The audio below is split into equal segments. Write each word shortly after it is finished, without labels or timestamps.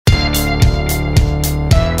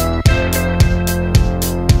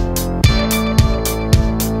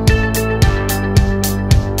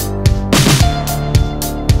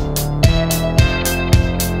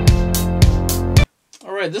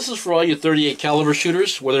Alright, this is for all your 38 caliber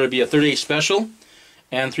shooters, whether it be a 38 Special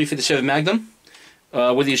and 357 Magnum.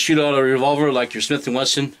 Whether you shoot out a revolver like your Smith &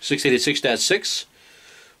 Wesson 686-6,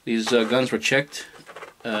 these guns were checked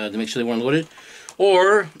to make sure they weren't loaded,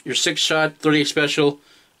 or your 6-shot 38 Special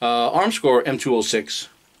Armscore M206.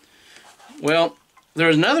 Well,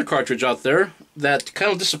 there's another cartridge out there that kind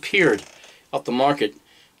of disappeared off the market.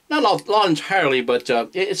 Not entirely, but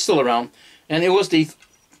it's still around, and it was the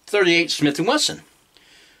 38 Smith & Wesson.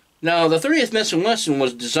 Now, the 38 Smith & Wesson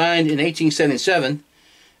was designed in 1877,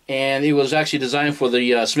 and it was actually designed for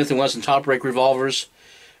the Smith & Wesson top rake revolvers,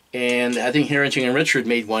 and I think Harrington and Richard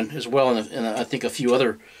made one as well, and I think a few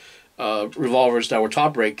other revolvers that were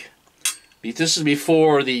top rake. This is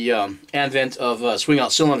before the advent of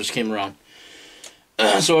swing-out cylinders came around.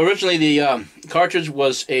 So originally the cartridge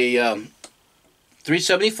was a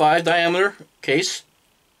 375 diameter case,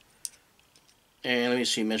 and let me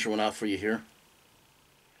see, measure one out for you here.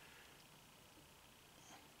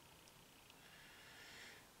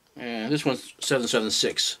 And this one's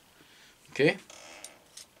 776. Okay.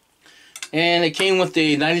 And it came with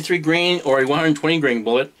a 93 grain or a 120 grain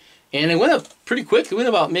bullet, and it went up pretty quick. It went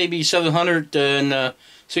about maybe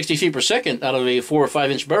 760 feet per second out of a 4 or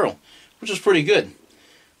 5 inch barrel, which is pretty good,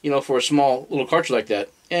 you know, for a small little cartridge like that.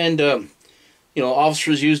 And you know,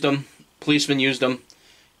 officers used them, policemen used them,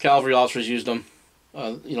 cavalry officers used them,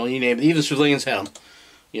 you know, you name it. Even civilians had them,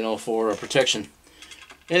 you know, for protection.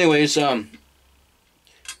 Anyways,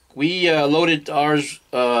 we loaded ours,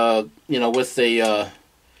 you know, with a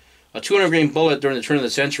 200 grain bullet during the turn of the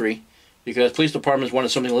century, because police departments wanted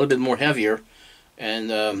something a little bit more heavier, and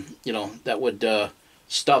you know, that would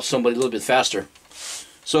stop somebody a little bit faster.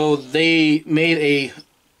 So they made a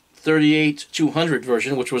 38-200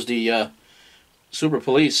 version, which was the Super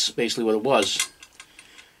Police, basically what it was.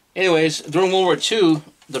 Anyways, during World War II,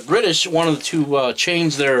 the British wanted to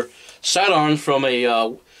change their sidearms from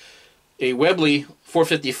a Webley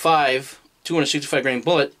 455 265 grain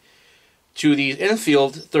bullet to these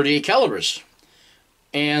Enfield 38 calibers,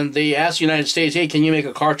 and they asked the United States, hey, can you make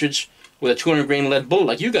a cartridge with a 200 grain lead bullet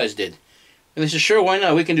like you guys did? And they said, sure, why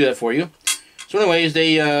not, we can do that for you. So anyways,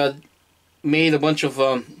 they made a bunch of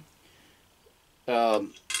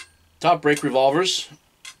top rake revolvers,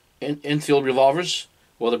 Enfield revolvers.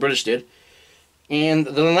 Well, the British did. And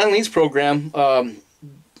the Lend-Lease program,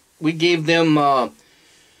 we gave them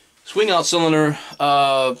swing-out cylinder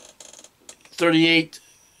 38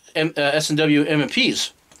 S&W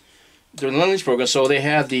M&Ps during the Lend-Lease program, so they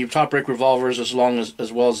had the top rake revolvers as well as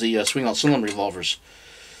the swing-out cylinder revolvers.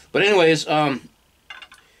 But anyways,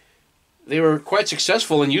 they were quite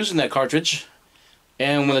successful in using that cartridge,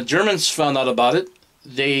 and when the Germans found out about it,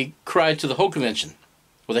 they cried to the Hague Convention,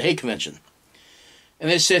 or the Hague Convention, and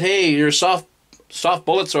they said, hey, your soft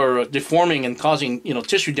bullets are deforming and causing, you know,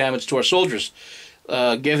 tissue damage to our soldiers,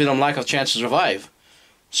 giving them lack of chance to survive.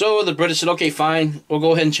 So the British said, okay, fine, we'll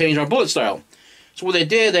go ahead and change our bullet style. So what they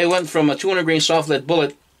did, they went from a 200 grain soft lead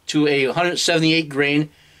bullet to a 178 grain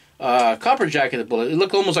copper jacketed bullet. It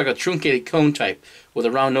looked almost like a truncated cone type with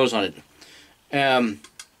a round nose on it.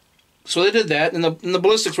 So they did that, and the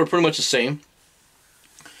ballistics were pretty much the same.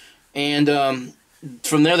 And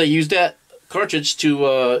from there, they used that cartridge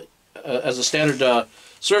to as a standard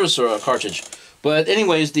service cartridge. But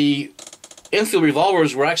anyways, the Enfield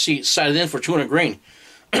revolvers were actually sighted in for 200 grain.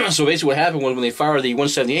 So basically, what happened was when they fired the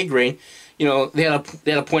 178 grain, you know, they had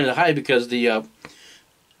a point at high because the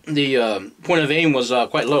point of aim was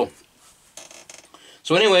quite low.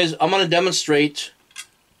 So anyways, I'm going to demonstrate,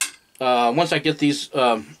 once I get these,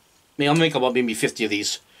 I'll make about maybe 50 of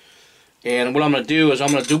these. And what I'm going to do is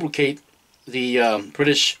I'm going to duplicate the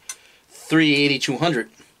British 380-200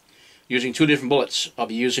 using 2 different bullets. I'll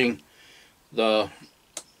be using the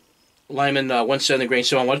Lyman 170 grain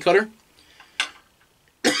 7 cutter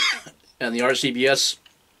and the RCBS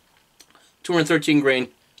 213 grain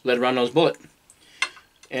lead round nose bullet.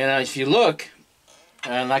 And if you look,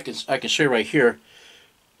 and I can show you right here,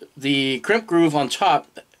 the crimp groove on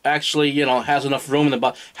top actually, you know, has enough room in the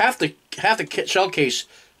bottom. Half the shell case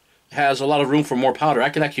has a lot of room for more powder. I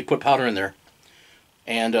can actually put powder in there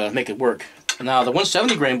and make it work. Now the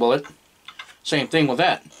 170 grain bullet, same thing with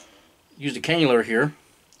that. Use the cannula here,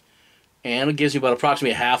 and it gives you about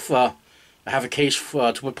approximately half a case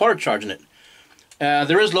to put powder charge in it.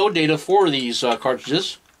 There is load data for these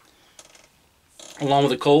cartridges, along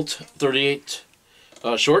with the Colt 38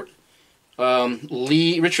 short.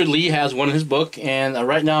 Richard Lee has one in his book, and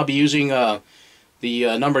right now I'll be using the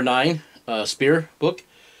number 9 Spear book,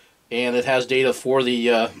 and it has data for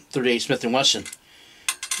the 38 Smith & Wesson.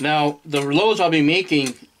 Now, the loads I'll be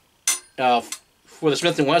making for the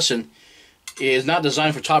Smith & Wesson is not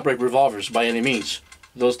designed for top brake revolvers by any means.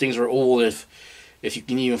 Those things are old if you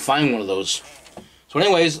can even find one of those. So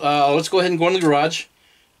anyways, let's go ahead and go in the garage,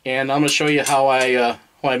 and I'm going to show you how I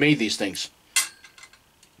made these things.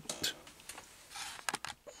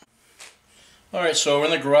 Alright, so we're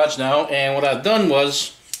in the garage now, and what I've done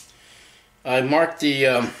was I marked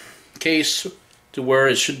the case to where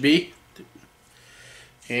it should be,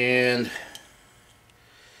 and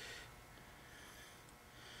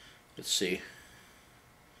let's see,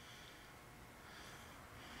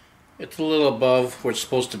 it's a little above where it's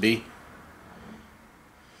supposed to be.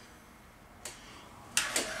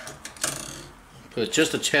 Put it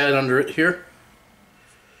just a tad under it here.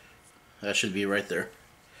 That should be right there.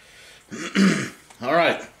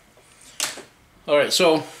 Alright,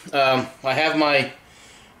 so I have my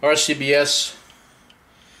RCBS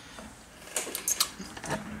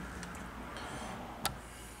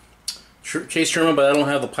case trimmer, but I don't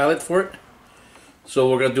have the pilot for it. So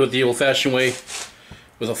we're going to do it the old-fashioned way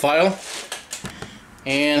with a file.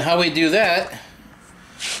 And how we do that,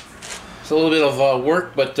 it's a little bit of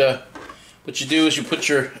work, but what you do is you put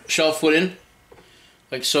your shell foot in,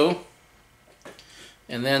 like so,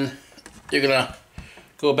 and then you're going to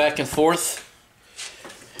go back and forth.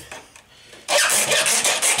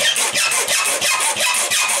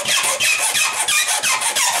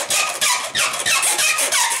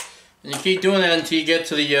 And you keep doing that until you get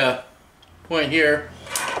to the point here.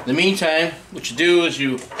 In the meantime, what you do is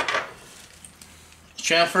you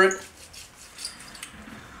chamfer it.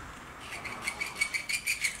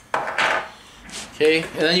 Okay,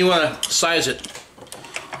 and then you want to size it.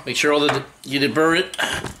 Make sure you deburr it.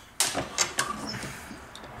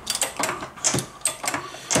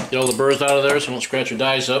 Get all the burrs out of there so you don't scratch your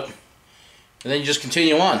dies up. And then you just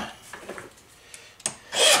continue on.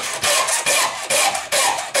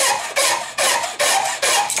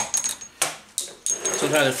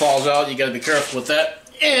 Sometimes it falls out, you gotta be careful with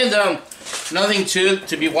that. And another thing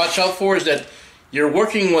to be watch out for is that you're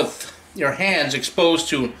working with your hands exposed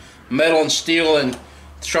to metal and steel and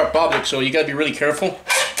sharp objects, so you gotta be really careful.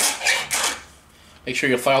 Make sure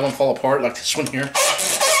your file don't fall apart like this one here.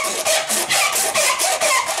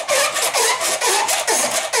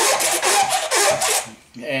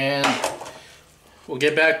 And we'll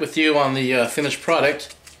get back with you on the finished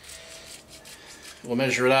product. We'll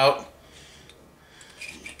measure it out.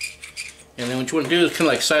 And then what you want to do is kind of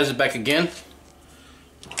like size it back again.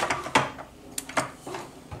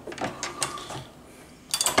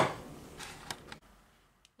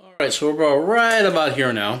 Alright, so we're right about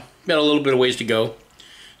here now. Got a little bit of ways to go.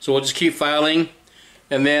 So we'll just keep filing.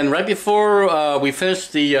 And then right before we finish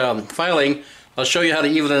the filing, I'll show you how to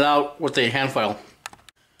even it out with the hand file.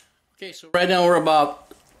 Okay, so right now we're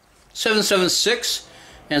about 776.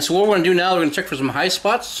 And so what we're going to do now, we're going to check for some high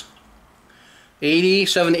spots. 80,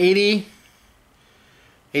 780.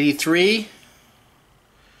 83,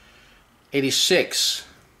 86,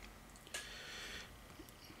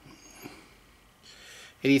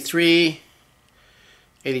 83,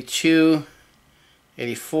 82,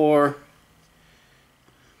 84,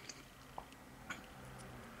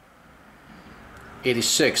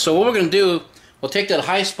 86. So what we're going to do, we'll take that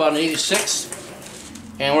high spot on 86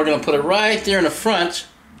 and we're going to put it right there in the front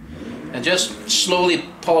and just slowly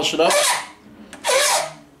polish it up.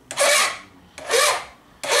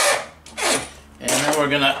 We're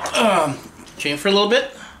gonna chamfer a little bit,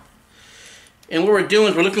 and what we're doing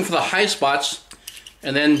is we're looking for the high spots,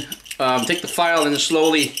 and then take the file and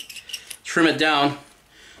slowly trim it down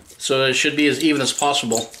so that it should be as even as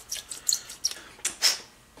possible.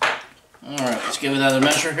 All right, let's give it another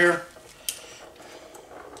measure here.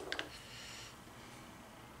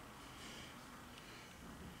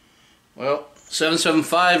 Well,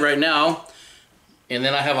 775 right now, and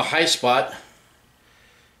then I have a high spot.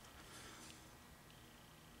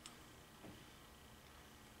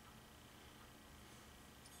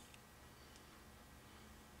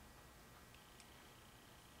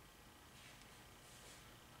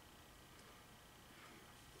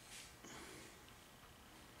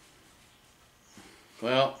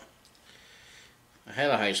 Well, I had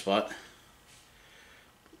a high spot.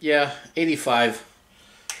 Yeah, 85.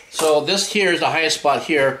 So this here is the highest spot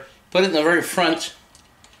here. Put it in the very front.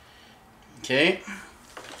 Okay.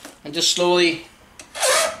 And just slowly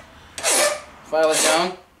file it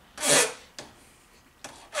down.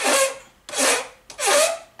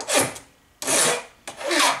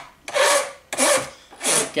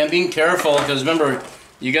 Again, being careful, because remember,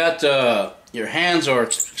 you got your hands are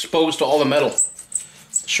exposed to all the metal.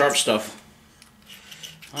 Sharp stuff.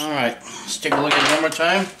 Alright, let's take a look at it one more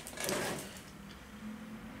time.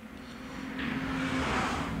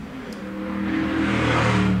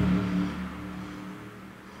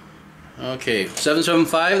 Okay,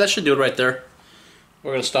 775, that should do it right there.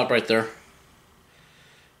 We're going to stop right there.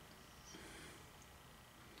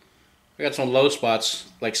 I got some low spots,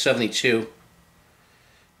 like 72.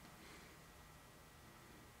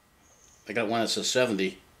 I got one that says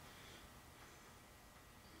 70.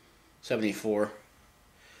 74.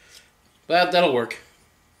 But that'll work.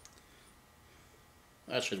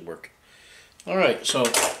 That should work. Alright, so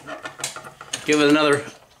give it another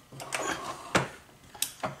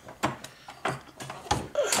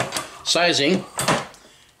sizing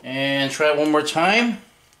and try it one more time.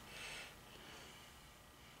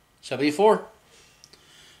 74.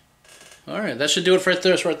 Alright, that should do it right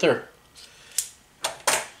there. It's right there.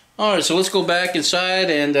 Alright, so let's go back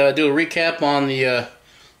inside and do a recap on the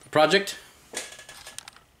project.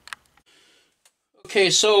 Okay,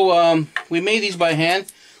 so we made these by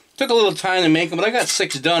hand. Took a little time to make them, but I got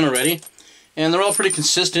 6 done already. And they're all pretty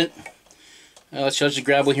consistent. Let's just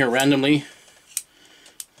grab one here randomly.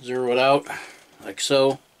 Zero it out, like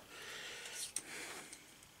so.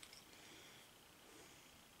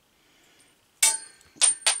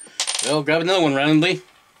 Well, grab another one randomly.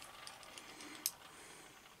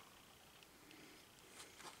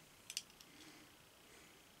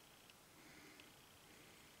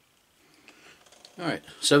 Alright,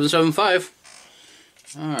 775.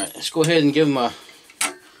 Alright, let's go ahead and give them a...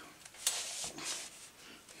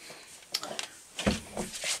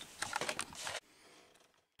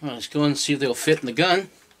 Alright, let's go and see if they'll fit in the gun.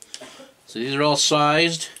 So these are all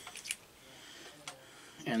sized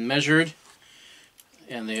and measured,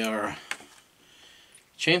 and they are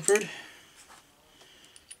chamfered.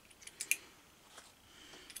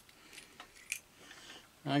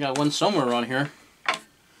 I got one somewhere around here.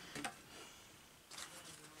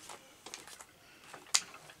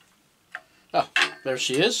 Oh, there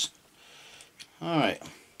she is. Alright.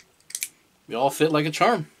 They all fit like a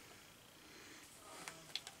charm.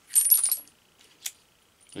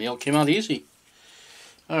 They all came out easy.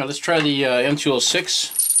 Alright, let's try the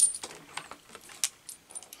M206.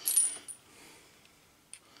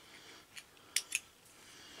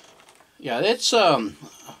 Yeah, it's a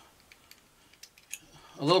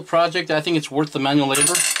little project. I think it's worth the manual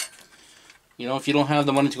labor. You know, if you don't have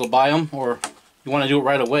the money to go buy them, or you want to do it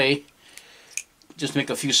right away, just make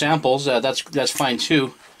a few samples. That's fine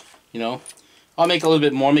too. You know, I'll make a little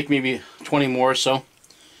bit more, make maybe 20 more or so,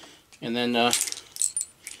 and then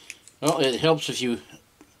well, it helps if you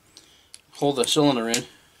hold the cylinder in.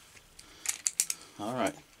 All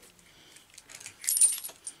right,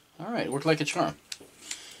 worked like a charm.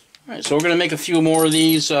 All right, so we're gonna make a few more of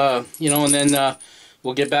these, you know, and then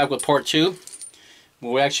we'll get back with part 2.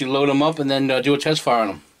 We'll actually load them up and then do a test fire on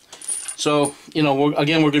them. So, you know, we're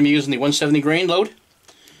going to be using the 170 grain load.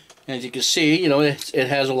 And as you can see, you know, it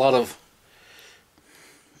has a lot of,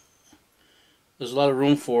 there's a lot of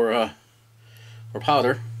room for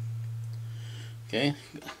powder. Okay,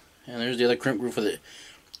 and there's the other crimp groove for the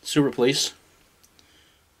super police.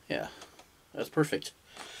 Yeah, that's perfect.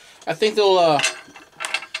 I think they'll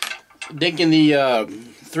dig in the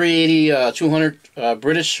 380, 200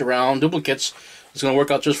 British round duplicates. It's going to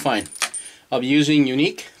work out just fine. I'll be using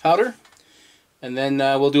unique powder. And then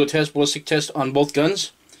we'll do a ballistic test on both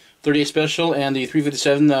guns, 38 Special and the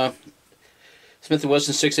 357 Smith &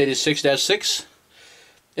 Wesson 686-6.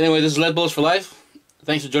 Anyway, this is Lead Bullets for Life.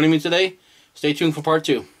 Thanks for joining me today. Stay tuned for part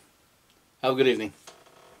 2. Have a good evening.